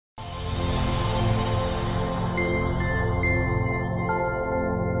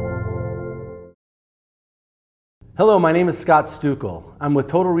Hello, my name is Scott Stukel. I'm with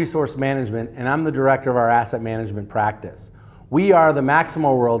Total Resource Management and I'm the director of our asset management practice. We are the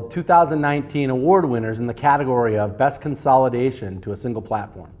Maximoworld 2019 award winners in the category of Best Consolidation to a Single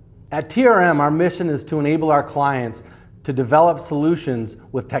Platform. At TRM, our mission is to enable our clients to develop solutions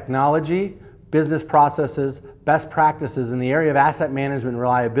with technology, business processes, best practices in the area of asset management and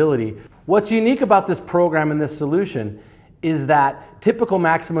reliability. What's unique about this program and this solution is that typical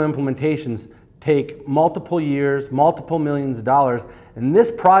Maximo implementations take multiple years, multiple millions of dollars. In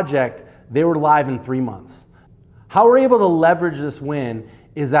this project, they were live in 3 months. How we're able to leverage this win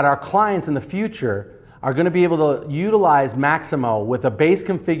is that our clients in the future are going to be able to utilize Maximo with a base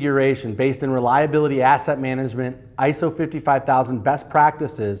configuration based in reliability, asset management, ISO 55000 best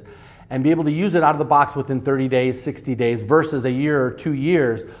practices, and be able to use it out of the box within 30 days, 60 days, versus a year or 2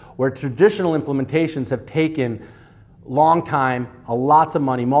 years, where traditional implementations have taken long time, lots of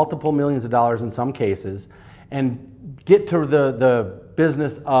money, multiple millions of dollars in some cases, and get to the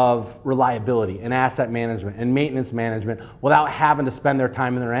business of reliability and asset management and maintenance management without having to spend their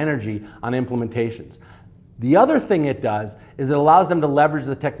time and their energy on implementations. The other thing it does is it allows them to leverage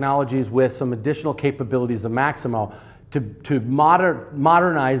the technologies with some additional capabilities of Maximo to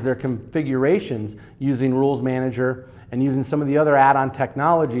modernize their configurations using Rules Manager and using some of the other add-on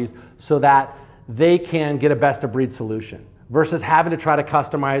technologies so that they can get a best-of-breed solution versus having to try to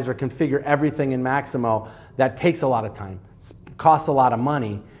customize or configure everything in Maximo. That takes a lot of time, costs a lot of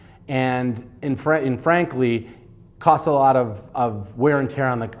money, and frankly, costs a lot of wear and tear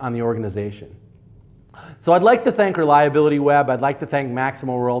on the organization. So I'd like to thank Reliability Web, I'd like to thank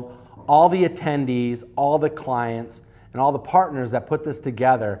Maximoworld, all the attendees, all the clients, and all the partners that put this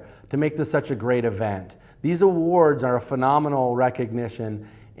together to make this such a great event. These awards are a phenomenal recognition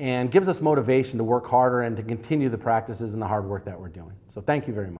and gives us motivation to work harder and to continue the practices and the hard work that we're doing. So thank you very much.